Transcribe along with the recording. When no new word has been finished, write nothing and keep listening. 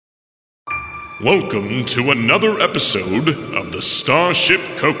Welcome to another episode of the Starship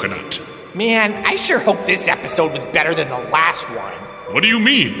Coconut. Man, I sure hope this episode was better than the last one. What do you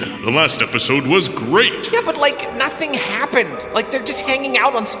mean? The last episode was great. Yeah, but nothing happened. They're just hanging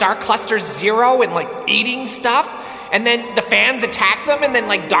out on Star Cluster Zero and eating stuff. And then the fans attack them and then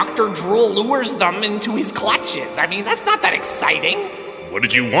Dr. Drool lures them into his clutches. I mean, that's not that exciting. What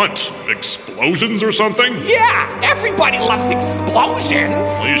did you want? Explosions or something? Yeah, everybody loves explosions.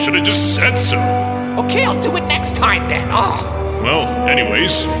 Well, you should have just said so. Okay, I'll do it next time then. Well,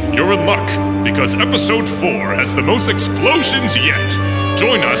 anyways, you're in luck, because episode 4 has the most explosions yet.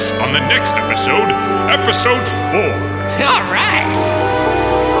 Join us on the next episode, episode 4. All right.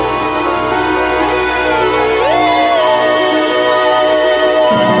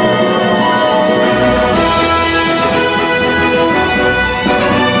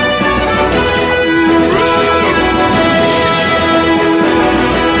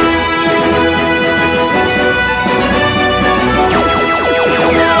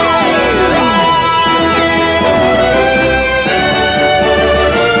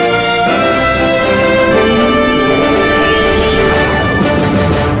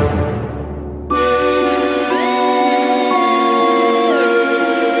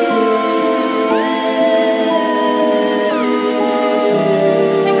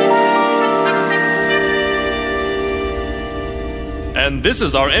 And this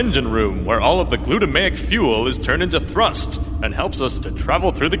is our engine room, where all of the glutamaic fuel is turned into thrust and helps us to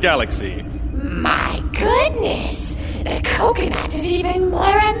travel through the galaxy. My goodness! The coconut is even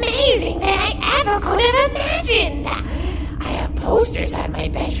more amazing than I ever could have imagined! I have posters on my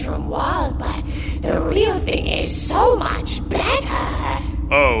bedroom wall, but the real thing is so much better!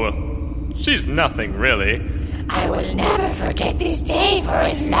 Oh, she's nothing, really. I will never forget this day for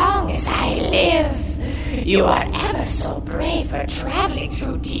as long as I live. You are ever so brave for traveling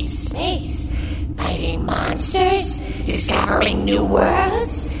through deep space, fighting monsters, discovering new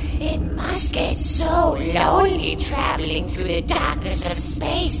worlds. It must get so lonely traveling through the darkness of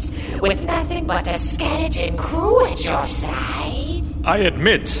space with nothing but a skeleton crew at your side. I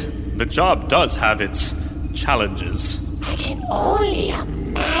admit, the job does have its challenges. I can only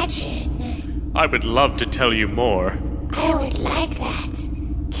imagine. I would love to tell you more. I would like that,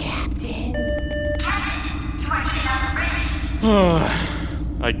 Captain.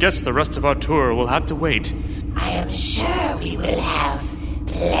 I guess the rest of our tour will have to wait. I am sure we will have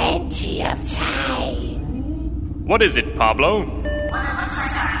plenty of time. What is it, Pablo? Well, it looks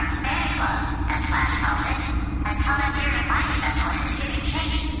like our fan club, as Flash calls it, has commandeered a mining vessel and is giving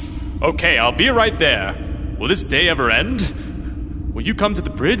chase. Okay, I'll be right there. Will this day ever end? Will you come to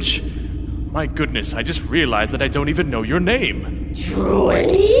the bridge? My goodness, I just realized that I don't even know your name.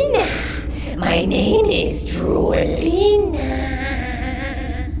 Droolina. My name is Droolina.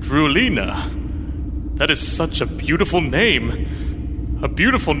 Droolina? That is such a beautiful name. A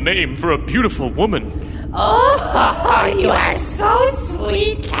beautiful name for a beautiful woman. Oh, you are so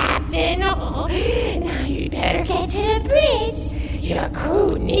sweet, Captain. Oh, now you better get to the bridge. Your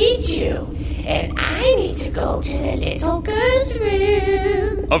crew needs you, and I need to go to the little girl's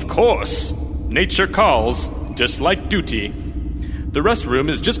room. Of course. Nature calls, just like duty. The restroom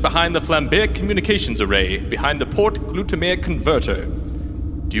is just behind the flamboyant communications array, behind the port glutamaic converter.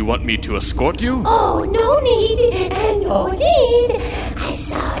 Do you want me to escort you? Oh, no need, no need. I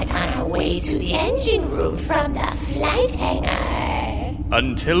saw it on our way to the engine room from the flight hangar.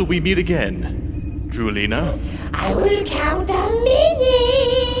 Until we meet again, Droolina. I will count the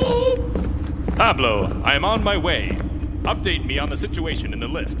minutes. Pablo, I am on my way. Update me on the situation in the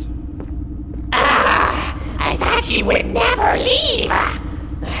lift. I thought you would never leave.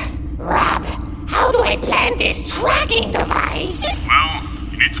 Rob, how do I plant this tracking device? Well,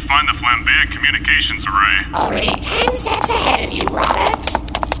 you need to find the flamboyant communications array. Already 10 steps ahead of you, Robert.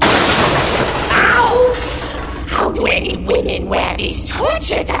 Ouch! How do any women wear these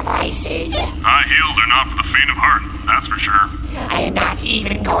torture devices? High heels are not for the faint of heart, that's for sure. I am not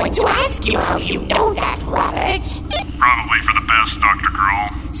even going to ask you how you know that, Robert. Probably for the best, Dr.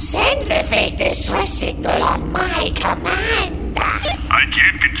 Girl. Send the fake distress signal on my command. I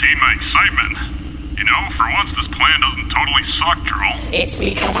can't contain my excitement. You know, for once this plan doesn't totally suck, Drool. It's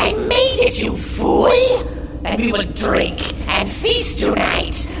because I made it, you fool. And we will drink and feast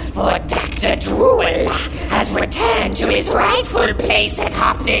tonight, for Dr. Drool has returned to his rightful place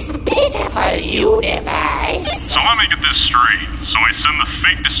atop this pitiful universe. So let me get this straight. So I send the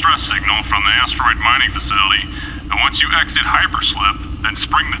fake distress signal from the asteroid mining facility, and once you exit hyperslip, then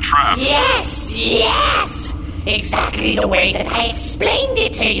spring the trap. Yes! Exactly the way that I explained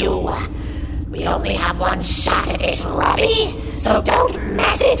it to you. We only have one shot at this, Robbie, so don't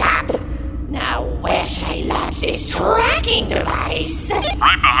mess it up. Now this tracking device? Right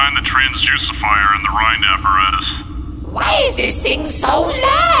behind the transducifier and the rind apparatus. Why is this thing so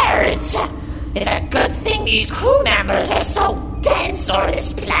large? It's a good thing these crew members are so dense, or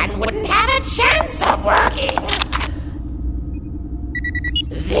this plan wouldn't have a chance of working.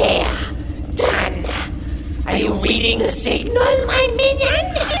 There. Done. Are you reading the signal, my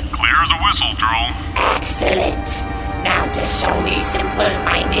minion? Clear as a whistle, Droll. Excellent. Now to show these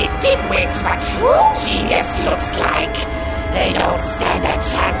simple-minded dimwits what true genius looks like. They don't stand a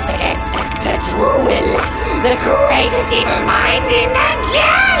chance against Dr. Drool, the greatest evil mind in the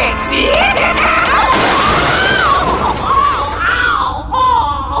galaxy.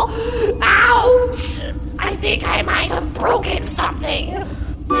 Ouch! I think I might have broken something.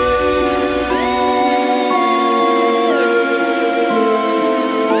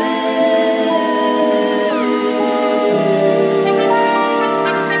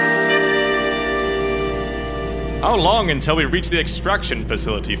 How long until we reach the extraction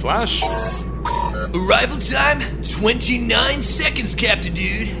facility, Flash? Arrival time, 29 seconds, Captain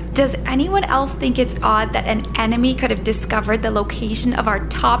Dude. Does anyone else think it's odd that an enemy could have discovered the location of our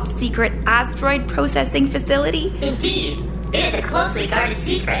top secret asteroid processing facility? Indeed, it is a closely guarded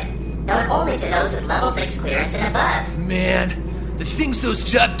secret, known only to those with level 6 clearance and above. Man, the things those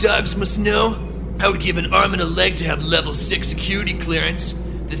top dogs must know. I would give an arm and a leg to have level 6 security clearance.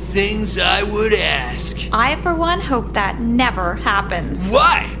 The things I would ask. I, for one, hope that never happens.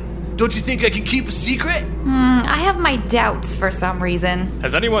 Why? Don't you think I can keep a secret? I have my doubts for some reason.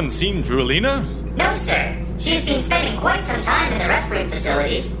 Has anyone seen Drulina? No, sir. She has been spending quite some time in the restroom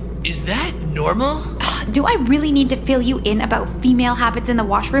facilities. Is that normal? Do I really need to fill you in about female habits in the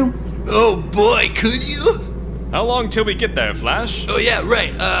washroom? Oh boy, could you? How long till we get there, Flash? Oh yeah,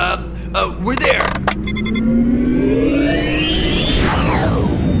 right. We're there.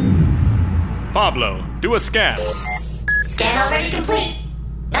 Pablo, do a scan. Scan already complete.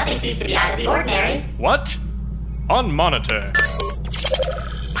 Nothing seems to be out of the ordinary. What? On monitor.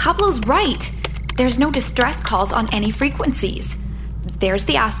 Pablo's right. There's no distress calls on any frequencies. There's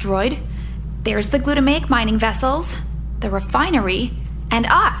the asteroid. There's the glutamate mining vessels, the refinery, and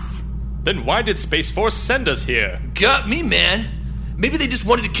us. Then why did Space Force send us here? Got me, man. Maybe they just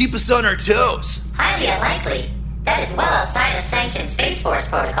wanted to keep us on our toes. Highly unlikely. That is well outside of sanctioned Space Force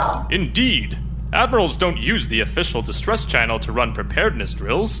protocol. Indeed. Admirals don't use the official distress channel to run preparedness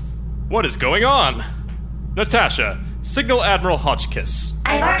drills. What is going on? Natasha, signal Admiral Hotchkiss.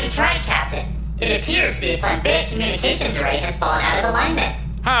 I've already tried, Captain. It appears the flambic communications array has fallen out of alignment.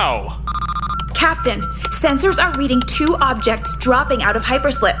 How? Captain, sensors are reading 2 objects dropping out of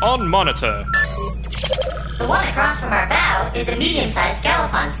hyperslip. On monitor. The one across from our bow is a medium-sized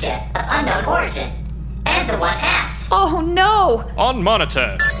Scalopon skiff of unknown origin. And the one aft. Oh no! On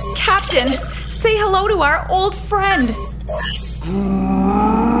monitor. Captain, say hello to our old friend.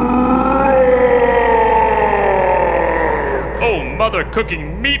 Oh, mother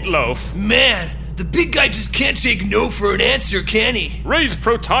cooking meatloaf. Man, the big guy just can't take no for an answer, can he? Raise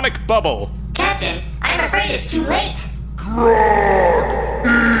protonic bubble. Captain, I'm afraid it's too late.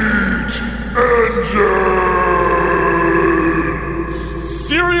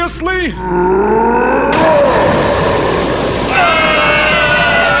 Seriously?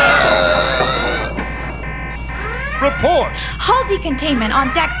 Report! Hull decontainment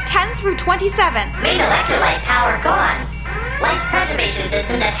on decks 10 through 27. Main electrolyte power gone. Life preservation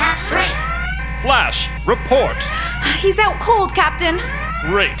systems at half strength. Flash, report! He's out cold, Captain.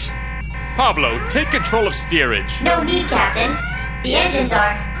 Great. Pablo, take control of steerage. No need, Captain. The engines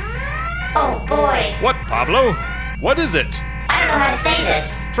are... Oh, boy. What, Pablo? What is it? I don't know how to say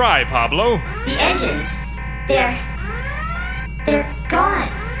this. Try, Pablo. The engines... They're gone.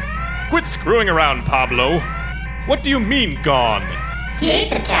 Quit screwing around, Pablo. What do you mean, gone? He ate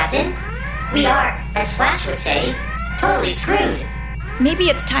them, Captain. We are, as Flash would say, totally screwed. Maybe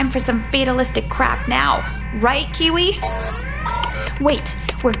it's time for some fatalistic crap now. Right, Kiwi? Wait,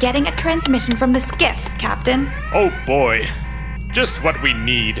 we're getting a transmission from the skiff, Captain. Oh boy. Just what we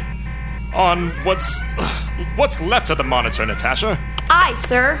need. On what's left of the monitor, Natasha? Aye,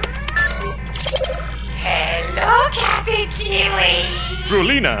 sir. Hello, Captain Kiwi.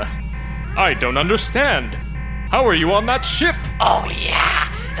 Drulina, I don't understand. How are you on that ship? Oh, yeah,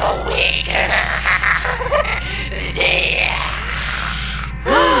 the wig. There.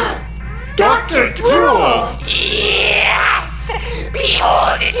 Dr. Drool! Yes!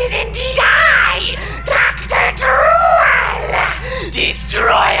 Behold, it is indeed I, Dr. Drool!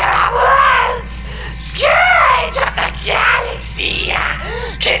 Destroyer of worlds! Scourge of the galaxy!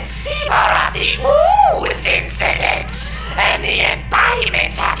 Conceiver of the ooze incident! And the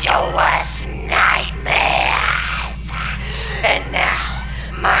embodiment of your worst nightmare!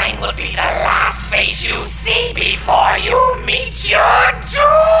 will be the last face you see before you meet your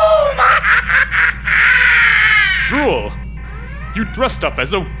doom! Drool, you dressed up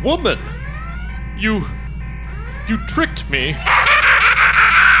as a woman. You tricked me.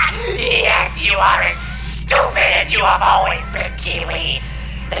 Yes, you are as stupid as you have always been, Kiwi.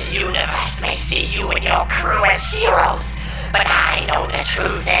 The universe may see you and your crew as heroes, but I know the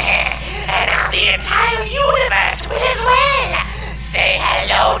truth, and now the entire universe will as well. Say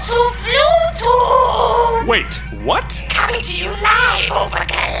hello to Fluto! Wait, what? Coming to you live over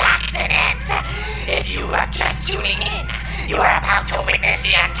Galactinet. If you are just tuning in, you are about to witness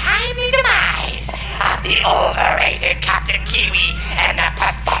the untimely demise of the overrated Captain Kiwi and the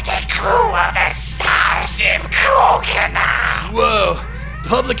pathetic crew of the Starship Coconut. Whoa,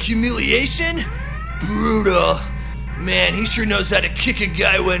 public humiliation? Brutal. Man, he sure knows how to kick a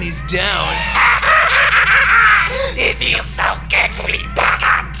guy when he's down. It feels so good to be back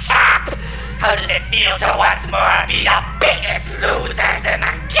on top. How does it feel to once more be the biggest losers in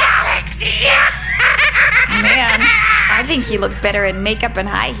the galaxy? Man, I think he looked better in makeup and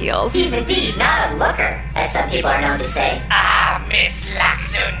high heels. He's indeed not a looker, as some people are known to say. Ah, Miss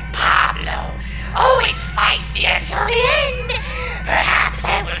Laxun Pablo. Always feisty until the end. Perhaps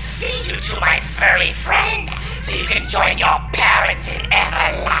I will feed you to my furry friend, so you can join your parents in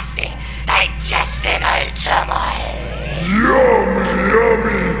everlasting digestional turmoil.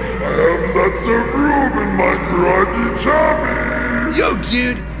 Yummy! I have lots of room in my groggy tummy! Yo,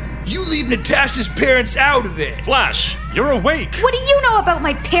 dude, you leave Natasha's parents out of it. Flash, you're awake. What do you know about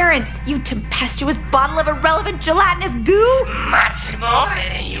my parents, you tempestuous bottle of irrelevant gelatinous goo? Much more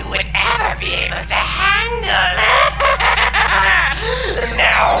than you would ever be able to handle.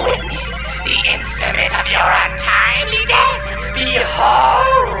 Now witness the instrument of your untimely death.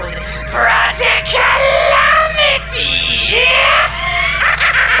 Behold, Project Calamity!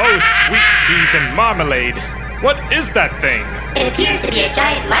 Oh, sweet peas and marmalade. What is that thing? It appears to be a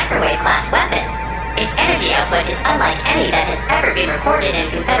giant microwave-class weapon. Its energy output is unlike any that has ever been recorded in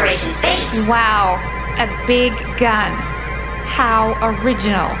Confederation space. Wow, a big gun. How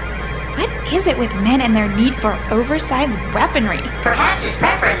original. What is it with men and their need for oversized weaponry? Perhaps his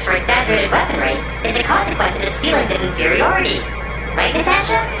preference for exaggerated weaponry is a consequence of his feelings of inferiority. Right,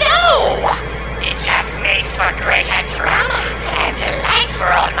 Natasha? No! It just makes for greater drama and delight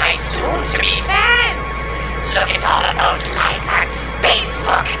for all my soon-to-be fans. Look at all of those lights on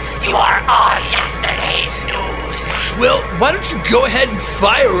Facebook. You are all yesterday's news. Well, why don't you go ahead and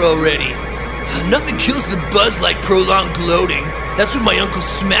fire already? Nothing kills the buzz like prolonged gloating. That's what my Uncle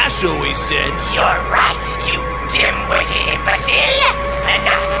Smash always said. You're right, you dim-witted imbecile.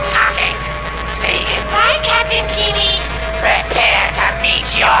 Enough talking. Say goodbye, Captain Kiwi. Prepare to meet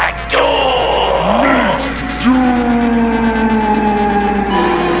your doom.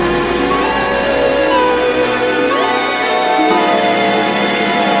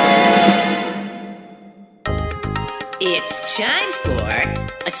 It's time for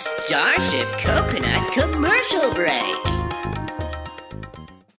a Starship Coconut commercial break.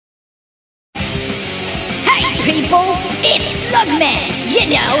 Hey people, it's Slugman! You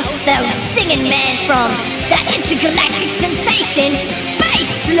know, those singing men from the intergalactic sensation,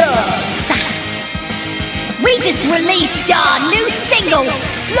 Space Slugs! We just released our new single,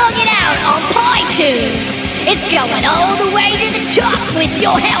 Slug It Out, on iTunes! It's going all the way to the top with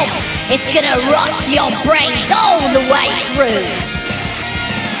your help! It's gonna rot your brains all the way through!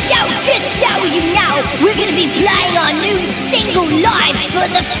 Yo, just so you know, we're gonna be playing our new single live for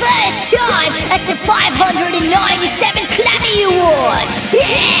the first time at the 597 Clammy Awards!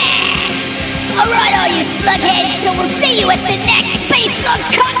 Yeah! Alright, all you slugheads, so we'll see you at the next Space Slugs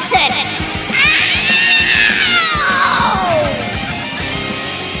concert! Ow!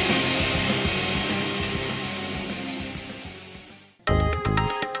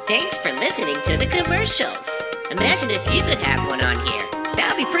 Thanks for listening to the commercials. Imagine if you could have one on here.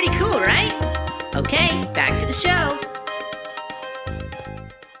 That would be pretty cool, right? Okay, back to the show.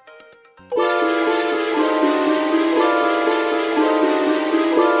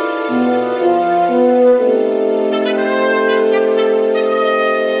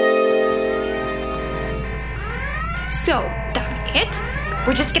 So, that's it?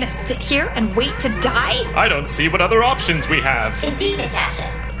 We're just gonna sit here and wait to die? I don't see what other options we have. Indeed, Natasha.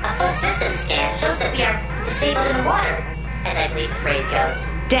 A full system scan shows that we are disabled in the water, as I believe the phrase goes.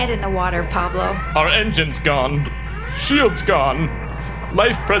 Dead in the water, Pablo. Our engine's gone. Shield's gone.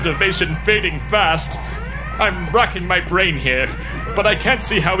 Life preservation fading fast. I'm racking my brain here, but I can't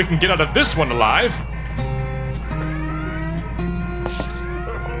see how we can get out of this one alive.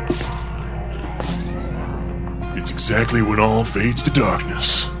 It's exactly when all fades to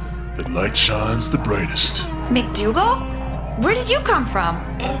darkness. that light shines the brightest. McDougal? Where did you come from?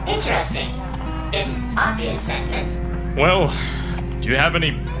 An interesting, if obvious sentiment. Well, do you have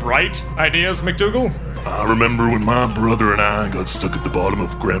any bright ideas, McDougal? I remember when my brother and I got stuck at the bottom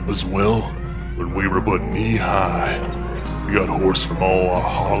of Grandpa's well when we were but knee-high. We got hoarse from all our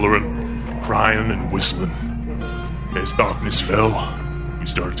hollering, crying, and whistling. As darkness fell, we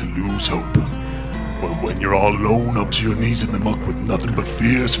started to lose hope. Well, when you're all alone, up to your knees in the muck with nothing but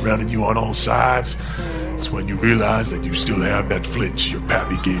fear surrounding you on all sides, it's when you realize that you still have that flinch your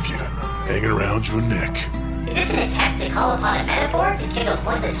pappy gave you, hanging around your neck. Is this an attempt to call upon a metaphor to kindle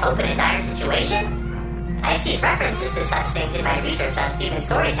pointless hope in a dire situation? I've seen references to such things in my research on human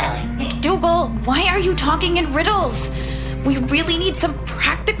storytelling. McDougal, why are you talking in riddles? We really need some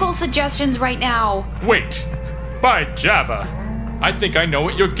practical suggestions right now. Wait. By Java. I think I know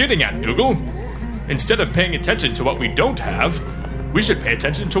what you're getting at, Dougal. Instead of paying attention to what we don't have, we should pay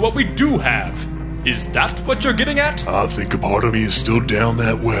attention to what we do have. Is that what you're getting at? I think a part of me is still down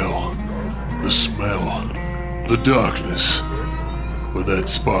that well. The smell. The darkness. With that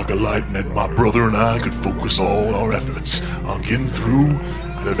spark of light meant my brother and I could focus all our efforts on getting through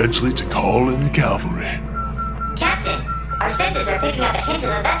and eventually to call in the cavalry. Captain, our sensors are picking up a hint of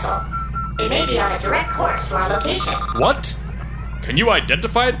the vessel. It may be on a direct course to our location. What? Can you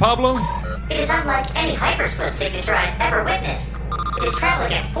identify it, Pablo? It is unlike any hyperslip signature I've ever witnessed. It is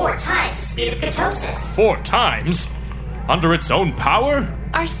traveling at 4 times the speed of ketosis. 4 times? Under its own power?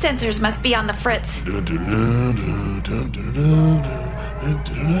 Our sensors must be on the fritz.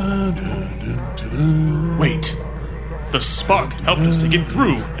 Wait. The spark helped us to get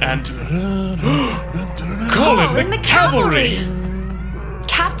through and... Call in the cavalry!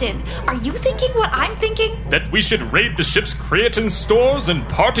 Captain, are you thinking what I'm thinking? That we should raid the ship's creatine stores and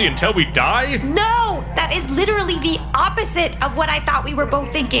party until we die? No! That is literally the opposite of what I thought we were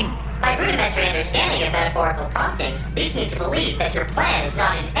both thinking. My rudimentary understanding of metaphorical promptings leads me to believe that your plan is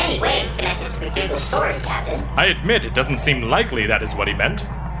not in any way connected to McDougal's story, Captain. I admit it doesn't seem likely that is what he meant.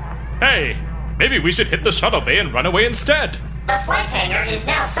 Hey, maybe we should hit the shuttle bay and run away instead. The flight hangar is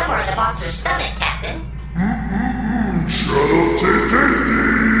now somewhere in the monster's stomach, Captain. Shuttles taste tasty!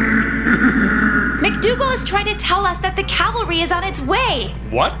 McDougal is trying to tell us that the cavalry is on its way.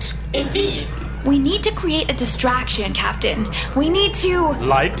 What? Indeed. We need to create a distraction, Captain. We need to...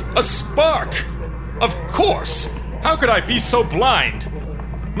 Light a spark! Of course! How could I be so blind?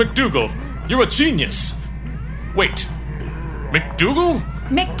 McDougal, you're a genius! Wait, McDougal?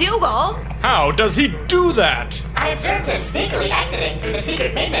 McDougal? How does he do that? I observed him sneakily exiting through the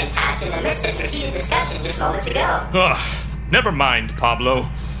secret maintenance hatch in the midst of your heated discussion just moments ago. Ugh, never mind, Pablo.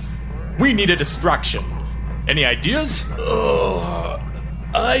 We need a distraction. Any ideas? Oh,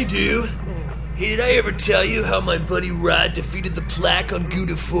 I do. Hey, did I ever tell you how my buddy Rod defeated the plaque on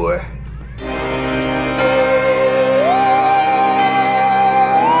Gouda 4?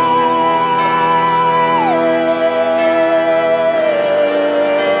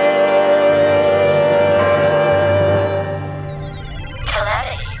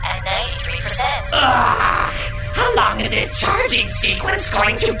 How long is this charging sequence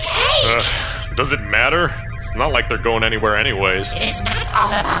going to take? Does it matter? It's not like they're going anywhere anyways. It is not all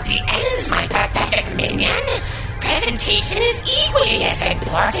about the ends, my pathetic minion. Presentation is equally as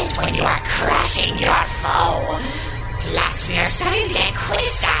important when you are crushing your foe. Plus, we are starting to get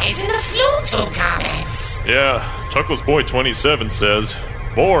criticized in the FluTube comments. Yeah, Tuckless Boy 27 says,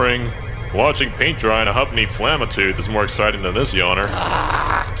 boring. Watching paint dry in a Hupney Flamatooth is more exciting than this yawner.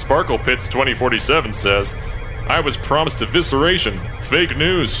 Sparkle Pits 2047 says, I was promised evisceration. Fake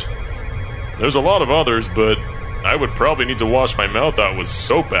news. There's a lot of others, but I would probably need to wash my mouth out with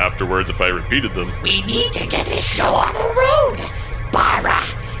soap afterwards if I repeated them. We need to get this show on the road. Barbara,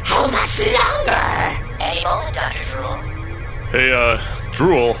 how much longer? Any moment, Dr. Drool. Hey,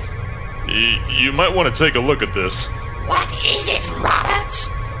 Drool, you might want to take a look at this. What is it, Robert?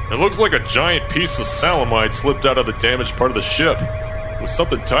 It looks like a giant piece of salamite slipped out of the damaged part of the ship, with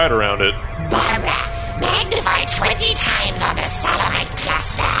something tied around it. Barbara, magnify 20 times on the salamite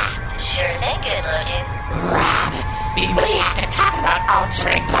cluster. Sure thing, good looking. Rob, we really have to talk about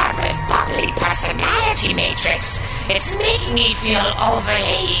altering Barbara's bubbly personality matrix. It's making me feel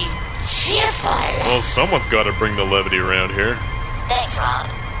overly cheerful. Well, someone's got to bring the levity around here. Thanks, Rob.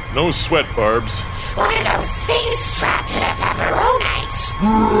 No sweat, Barbs. What are those things strapped to the pepperonites?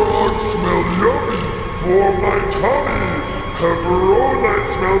 Frog smell yummy for my tummy. Pepperonite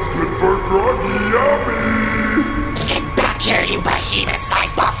smells good for groggy yummy. Get back here, you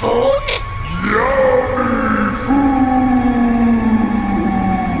behemoth-sized buffoon! Yummy food!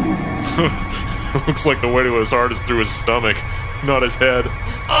 Looks like the way to his heart is through his stomach. not his head.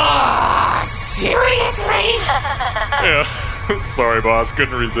 Oh, seriously? Yeah. Sorry, boss.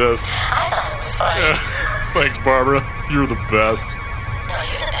 Couldn't resist. I thought it was funny. Yeah. Thanks, Barbara. You're the best. No,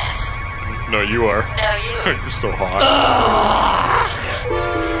 you're the best. No, you are. No, you. You're so hot.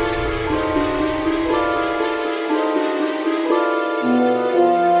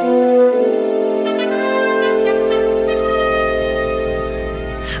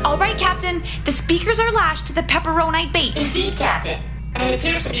 All right, Captain. The speakers are lashed to the pepperonite bait. Indeed, Captain. And it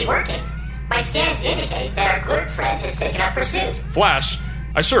appears to be working. My scans indicate that our glurp friend has taken up pursuit. Flash,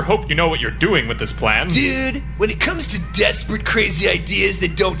 I sure hope you know what you're doing with this plan. Dude, when it comes to desperate, crazy ideas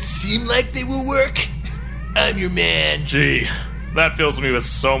that don't seem like they will work, I'm your man. Gee, that fills me with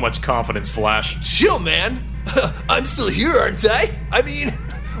so much confidence, Flash. Chill, man. I'm still here, aren't I? I mean,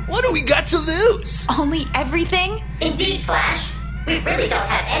 what do we got to lose? Only everything? Indeed, Flash. We really don't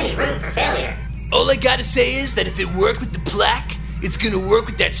have any room for failure. All I gotta say is that if it worked with the plaque, it's gonna work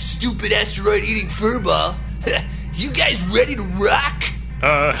with that stupid asteroid-eating furball. You guys ready to rock?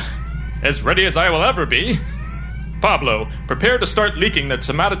 As ready as I will ever be. Pablo, prepare to start leaking the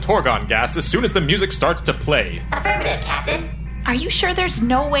somatotorgon gas as soon as the music starts to play. Affirmative, Captain. Are you sure there's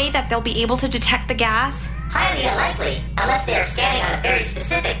no way that they'll be able to detect the gas? Highly unlikely, unless they are scanning on a very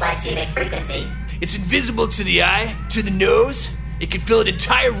specific glycemic frequency. It's invisible to the eye, to the nose. It could fill an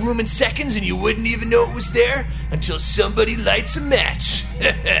entire room in seconds and you wouldn't even know it was there until somebody lights a match.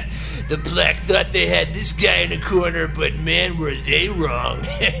 The plaque thought they had this guy in a corner, but man, were they wrong.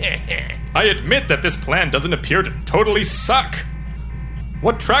 I admit that this plan doesn't appear to totally suck.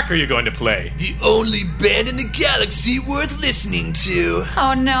 What track are you going to play? The only band in the galaxy worth listening to.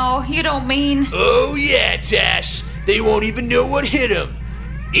 Oh no, you don't mean... Oh yeah, Tash. They won't even know what hit them.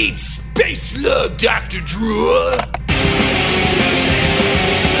 Eat space slug, Dr. Drool.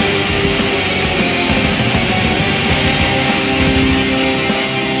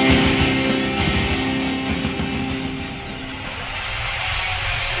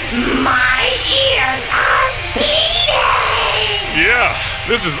 My ears are bleeding! Yeah,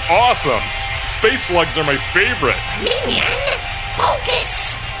 this is awesome. Space slugs are my favorite. Minion,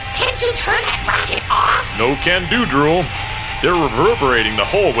 focus! Can't you turn that rocket off? No can do, Drool. They're reverberating the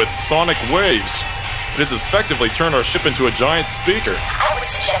hull with sonic waves. It has effectively turned our ship into a giant speaker. I would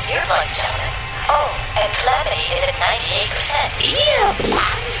suggest earplugs, gentlemen. Oh, and calamity is at 98%.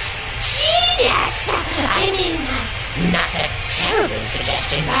 Earplugs? Genius! I mean, not a terrible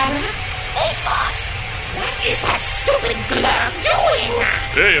suggestion, Barbara. Thanks, boss. What is that stupid glurp doing?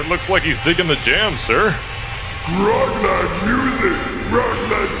 Hey, it looks like he's digging the jam, sir. Rock like music, rock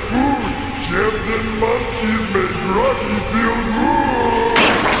like food. Gems and munchies make Rocky feel good.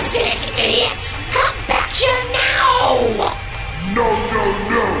 Sick idiot! Come back here now! No.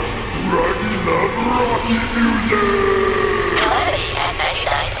 Rocky love Rocky music. Calamity at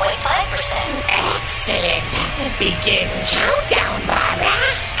 99.5%. Excellent. Begin countdown, Barbara.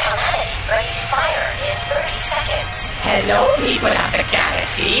 Calamity ready to fire in 30 seconds. Hello, people of the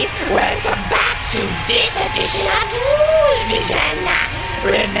galaxy. Welcome back to this edition of Drool Vision.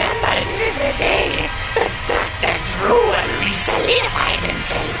 Remember, this is the day that Dr. Drool re-solidifies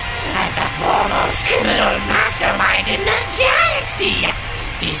himself as the foremost criminal mastermind in the galaxy.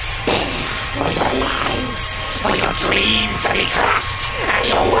 Despair for your lives, for your dreams to be crushed, and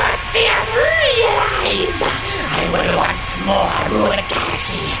your worst fears realized. I will once more rule the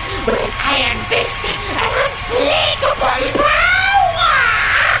galaxy with an iron fist and unslakable power!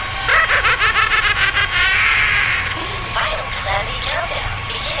 Final calamity countdown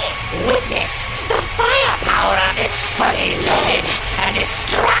beginning. Witness the firepower of this fully loaded and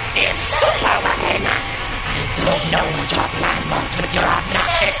destructive superweapon. I don't know what your plan was with your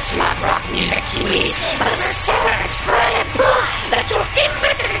obnoxious slug rock music, Kiwi, but I'm certain it's frail proof that your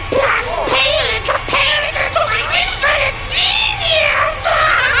implicit plans pale in comparison to my infinite genius!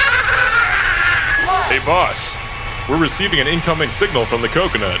 Hey, boss. We're receiving an incoming signal from the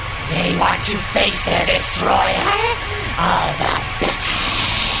Coconut. They want to face their destroyer? All the better.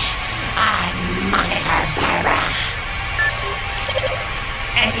 I monitor Barbara.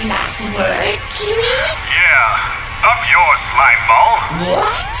 Any last words, Kiwi? Yeah, up yours, slime ball.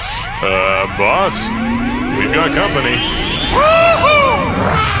 What? Boss? We've got company.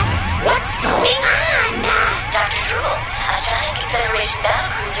 What's going on? Dr. Drool, a giant Confederation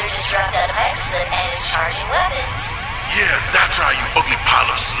battlecruiser just dropped out of hyperslip and is charging weapons. Yeah, that's right, you ugly pile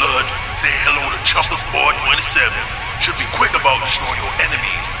of sludge. Say hello to Chuckles Boy 27. Should be quick about destroying your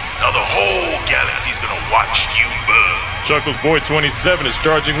enemies. Now the whole galaxy's gonna watch you burn. Chuckles Boy 27 is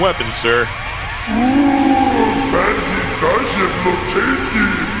charging weapons, sir. Ooh, fancy Starship look tasty.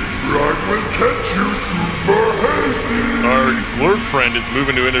 I will catch you, Super Hasty! Our Glurg friend is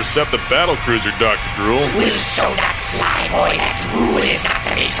moving to intercept the battlecruiser, Dr. Drool. We'll show that flyboy that Drool is not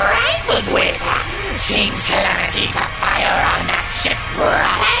to be trifled with. Change Calamity to fire on that ship,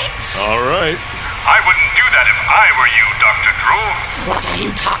 right? All right. I wouldn't do that if I were you, Dr. Drool. What are you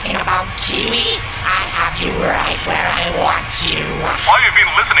talking about, Kiwi? I have you right where I want you. While you've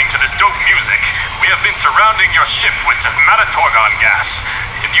been listening to this dope music, we have been surrounding your ship with Matatorgon gas.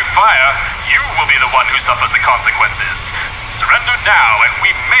 If you fire, you will be the one who suffers the consequences. Surrender now, and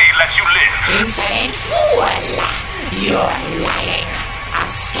we may let you live. Insolent fool! You're lying. Our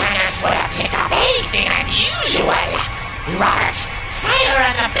scanners would have picked up anything unusual. Robert, fire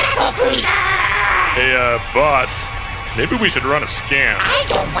on the battlecruiser! Hey, boss. Maybe we should run a scan. I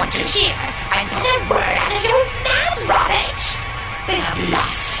don't want to hear another word out of your mouth, Robert. They have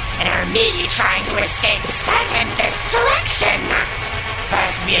lost and are merely trying to escape certain destruction.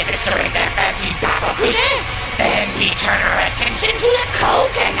 First we eviscerate their fancy battlecruiser, then we turn our attention to the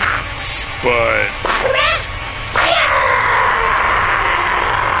coconuts. But... Barbara, fire!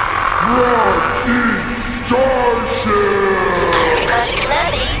 Rock Starship! Project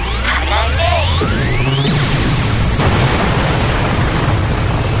Levy. Have a nice day.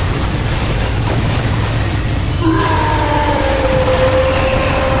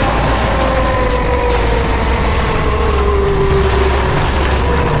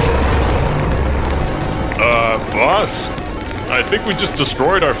 Boss? I think we just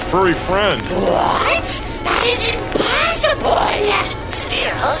destroyed our furry friend. What? That is impossible!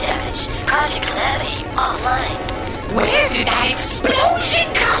 Severe hull damage. Project Levy offline. Where did that explosion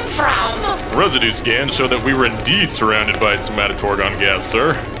come from? Residue scans show that we were indeed surrounded by its Matatorgon gas,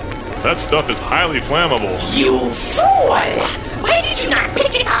 sir. That stuff is highly flammable. You fool! Why did you not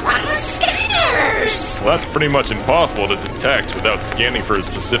pick it up on our scanners? Well, that's pretty much impossible to detect without scanning for a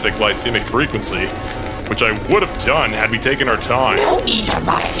specific glycemic frequency, which I would have done had we taken our time. No need to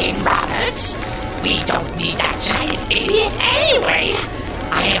run it in, Roberts. We don't need that giant idiot anyway.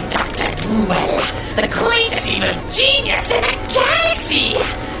 I am Dr. Drool, the greatest evil genius in the galaxy.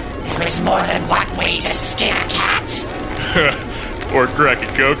 There is more than one way to skin a cat. Or crack a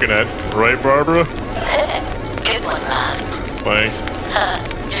coconut, right, Barbara? Good one, Rob. Thanks.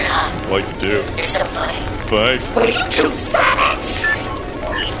 You're hot. Like you do. You're so funny. Thanks. Will you two stop it?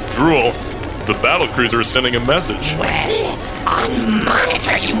 Drool, the battlecruiser is sending a message. Well, on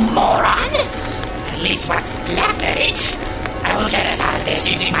monitor, you moron. At least what's left of it. I will get us out of this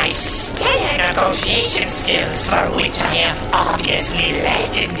using my stellar negotiation skills, for which I am obviously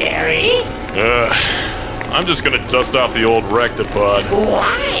legendary. I'm just gonna dust off the old rectopod.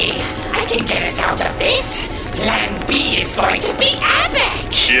 Why? I can get us out of this. Plan B is going to be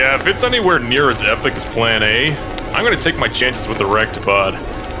epic. Yeah, if it's anywhere near as epic as Plan A, I'm gonna take my chances with the rectopod.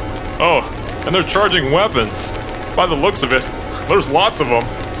 Oh, and they're charging weapons. By the looks of it, there's lots of them.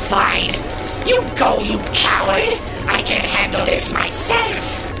 Fine. You go, you coward. I can handle this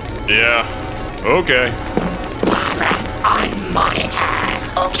myself. Yeah, okay. Barbara, on monitor.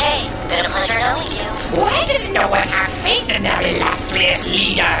 Okay, been a pleasure knowing you. Why does no one have faith in their illustrious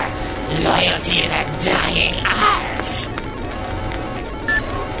leader? Loyalty is a dying art.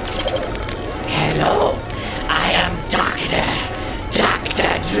 Hello, I am Dr.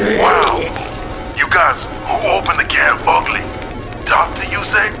 Drew. Wow! You guys, who opened the can of ugly? Doctor, you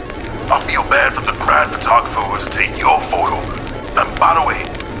say? I feel bad for the grad photographer who was to take your photo. And by the way,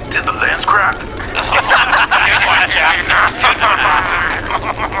 did the lens crack?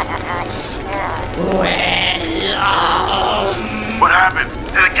 Well, What happened?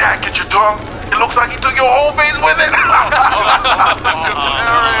 Did a cat get your tongue? It looks like he took your whole face with it.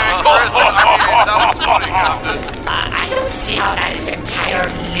 I don't see how that is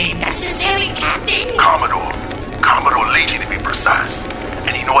entirely necessary, Captain. Commodore Leachy to be precise.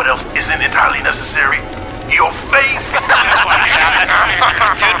 And you know what else isn't entirely necessary? Your face! Good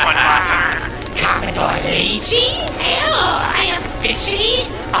one, Watson. Commodore Leachy? I officially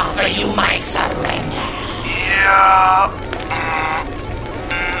offer you my surrender. Yeah...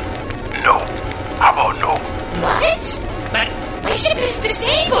 no. How about no? What? But my ship is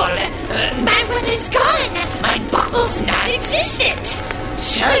disabled. My weapon's gone. My bubble's non-existent.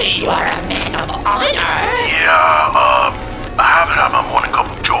 Surely you are a man of honor. Yeah, I haven't had my morning cup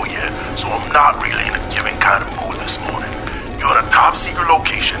of joe yet, so I'm not really in a giving kind of mood this morning. You're at a top secret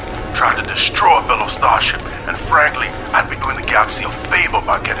location, trying to destroy a fellow starship, and frankly, I'd be doing the galaxy a favor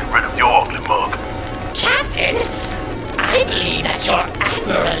by getting rid of your ugly mug. Captain, I believe that your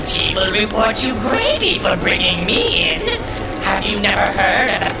admiralty will reward you greatly for bringing me in. Have you never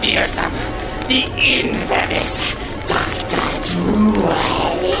heard of the fearsome, the infamous Dr. Drool?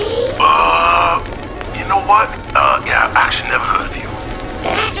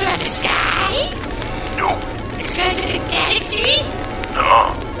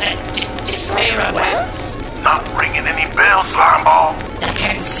 Destroyer of worlds? Not ringing any bells, Slimeball. The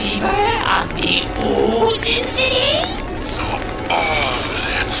conceiver of the Ooze incident? Ooze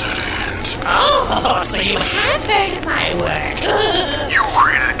incident. Oh, so you have heard of my work. You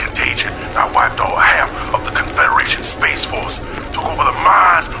created a contagion that wiped out half of the Confederation Space Force, took over the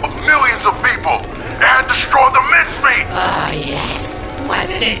minds of millions of people, and destroyed the mincemeat. Oh, yes.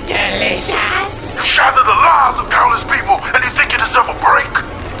 Wasn't it delicious? You shattered the lives of countless people, and you think you deserve a break?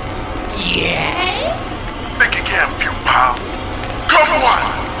 Yes? Think again, puke pile. Come on,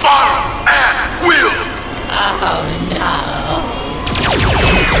 fire and wheel. Oh, no.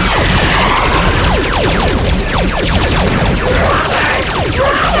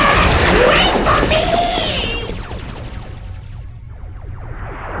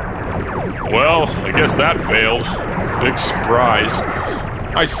 Well, I guess that failed. Big surprise.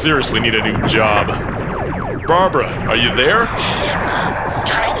 I seriously need a new job. Barbara, are you there? Hey there, Rob.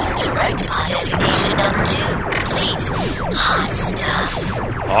 Transfer direct depot designation number 2. Complete. Hot stuff.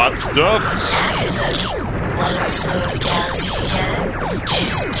 Hot stuff? Yeah, good looking. Wanna explore the galaxy together?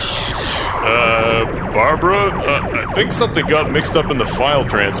 Just me and you. Barbara? I think something got mixed up in the file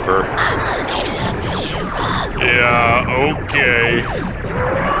transfer. I wanna mix it up with you, Rob. Yeah, okay.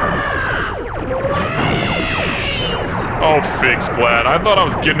 Oh, fig splat. I thought I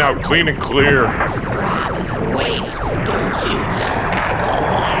was getting out clean and clear. Wait, don't you close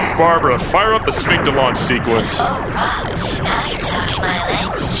that door. Barbara, fire up the sphincter launch sequence. Oh, Rob, now you're talking my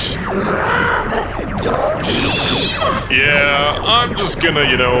language. Yeah, I'm just gonna,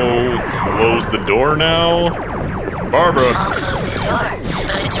 close the door now. Barbara. I'll close the door, but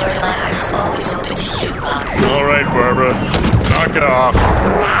the door to my heart is always open to you, Robert. All right, Barbara. Knock it off.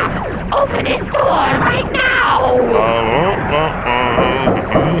 Open this door right now! Robert,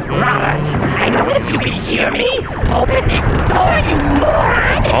 I know if you can hear me. Open this door, you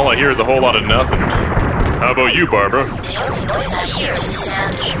moron! All I hear is a whole lot of nothing. How about you, Barbara? The only noise I hear is the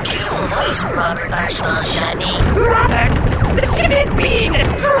sound of your beautiful voice, Robert Archibald Chutney. Robert, the ship is being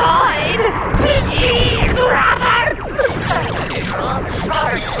destroyed! Please, Robert! Sorry, Dr. Drool.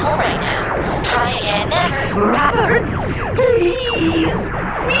 Robert isn't home right now. Try again, never. Robert, please!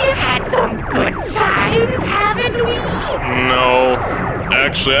 We've had some good times, haven't we? No.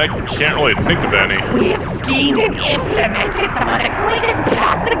 Actually, I can't really think of any. We've schemed and implemented some of the greatest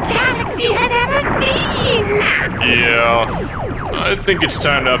plots the galaxy has ever seen! Yeah. I think it's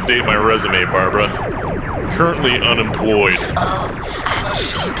time to update my resume, Barbara. Currently unemployed. Oh, I will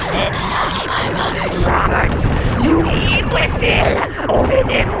keep you plenty occupied, Robert. Robert, you imbecile! Open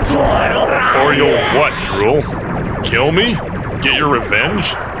this door, Robert! Or you'll what, Drool? Kill me? Get your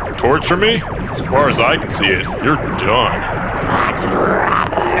revenge? Torture me? As far as I can see it, you're done. But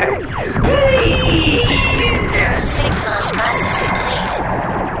Robert, please! Sphincter launch process complete.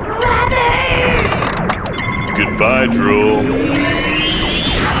 Robert! Goodbye, Drool.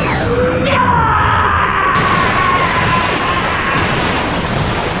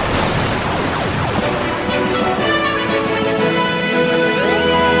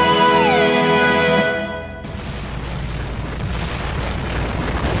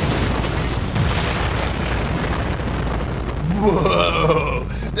 Whoa,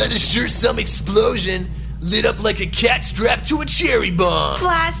 that is sure some explosion. Lit up like a cat strapped to a cherry bomb.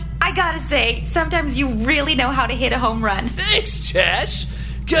 Flash, I gotta say, sometimes you really know how to hit a home run. Thanks, Tash.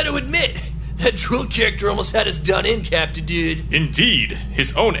 Gotta admit, that Drool character almost had us done in, Captain Dude. Indeed,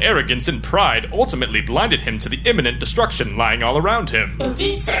 his own arrogance and pride ultimately blinded him to the imminent destruction lying all around him.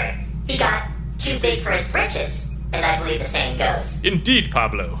 Indeed, sir. He got too big for his britches, as I believe the saying goes. Indeed,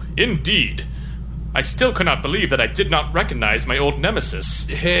 Pablo, indeed. I still cannot believe that I did not recognize my old nemesis.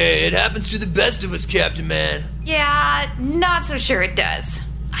 Hey, it happens to the best of us, Captain Man. Yeah, not so sure it does.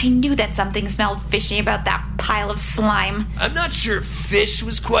 I knew that something smelled fishy about that pile of slime. I'm not sure fish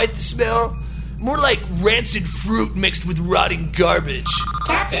was quite the smell. More like rancid fruit mixed with rotting garbage.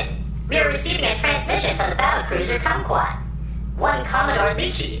 Captain, we are receiving a transmission from the battlecruiser Kumquat. One Commodore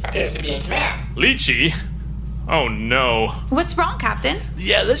Lychee appears to be in command. Lychee? Oh no. What's wrong, Captain?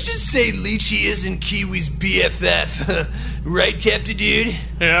 Yeah, let's just say Lychee isn't Kiwi's BFF. Right, Captain Dude?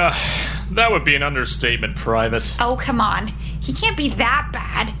 Yeah, that would be an understatement, Private. Oh, come on. He can't be that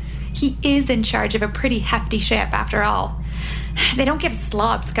bad. He is in charge of a pretty hefty ship, after all. They don't give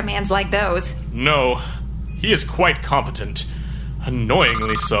slobs commands like those. No, he is quite competent.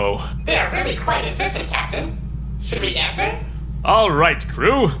 Annoyingly so. They are really quite insistent, Captain. Should we answer? All right,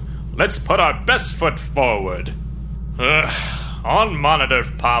 crew. Let's put our best foot forward. On monitor,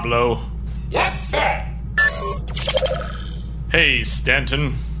 Pablo. Yes, sir. Hey,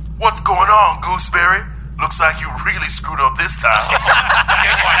 Stanton. What's going on, Gooseberry? Looks like you really screwed up this time.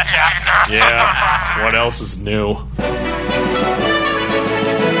 Good one, Jack. Yeah, what else is new?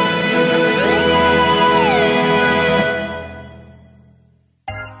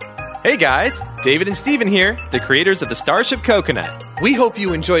 Hey guys, David and Steven here, the creators of the Starship Coconut. We hope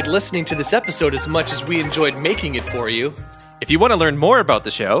you enjoyed listening to this episode as much as we enjoyed making it for you. If you want to learn more about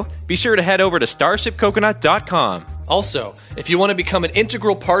the show, be sure to head over to starshipcoconut.com. Also, if you want to become an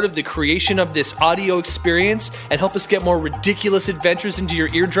integral part of the creation of this audio experience and help us get more ridiculous adventures into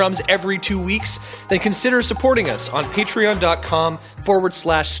your eardrums every 2 weeks, then consider supporting us on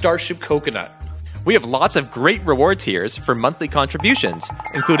patreon.com/Starship Coconut. We have lots of great reward tiers for monthly contributions,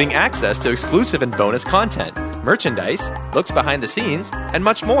 including access to exclusive and bonus content, merchandise, looks behind the scenes, and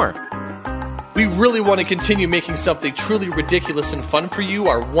much more. We really want to continue making something truly ridiculous and fun for you,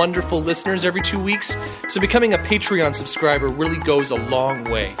 our wonderful listeners, every 2 weeks, so becoming a Patreon subscriber really goes a long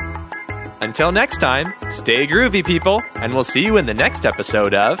way. Until next time, stay groovy, people, and we'll see you in the next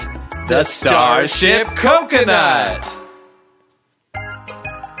episode of The Starship Coconut!